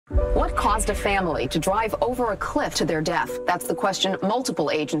What caused a family to drive over a cliff to their death? That's the question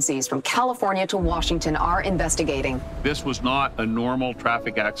multiple agencies from California to Washington are investigating. This was not a normal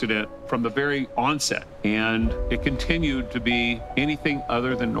traffic accident from the very onset, and it continued to be anything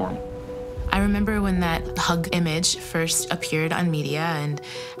other than normal. I remember when that hug image first appeared on media and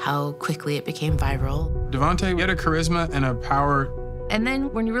how quickly it became viral. Devontae had a charisma and a power. And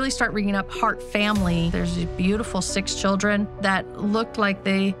then when you really start reading up Hart family, there's these beautiful 6 children that looked like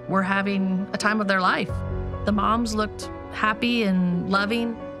they were having a time of their life. The moms looked happy and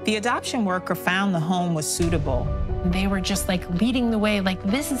loving. The adoption worker found the home was suitable. They were just like leading the way, like,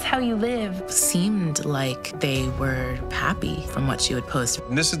 this is how you live. Seemed like they were happy from what she would post.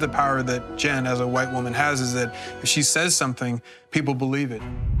 And this is the power that Jen, as a white woman, has, is that if she says something, people believe it.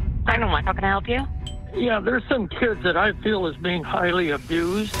 I don't know, how can I help you? Yeah, there's some kids that I feel is being highly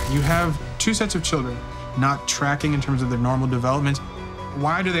abused. You have 2 sets of children not tracking in terms of their normal development.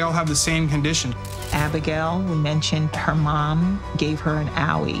 Why do they all have the same condition? Abigail, we mentioned her mom gave her an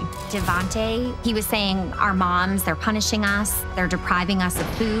owie. Devontae, he was saying, our moms, they're punishing us, they're depriving us of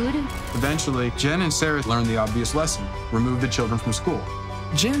food. Eventually, Jen and Sarah learned the obvious lesson: remove the children from school.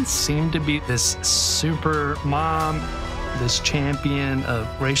 Jen seemed to be this super mom, this champion of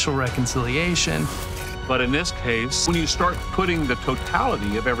racial reconciliation. But in this case, when you start putting the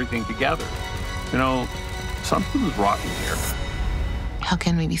totality of everything together, you know, something's rotten here. How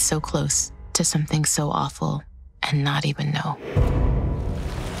can we be so close to something so awful and not even know?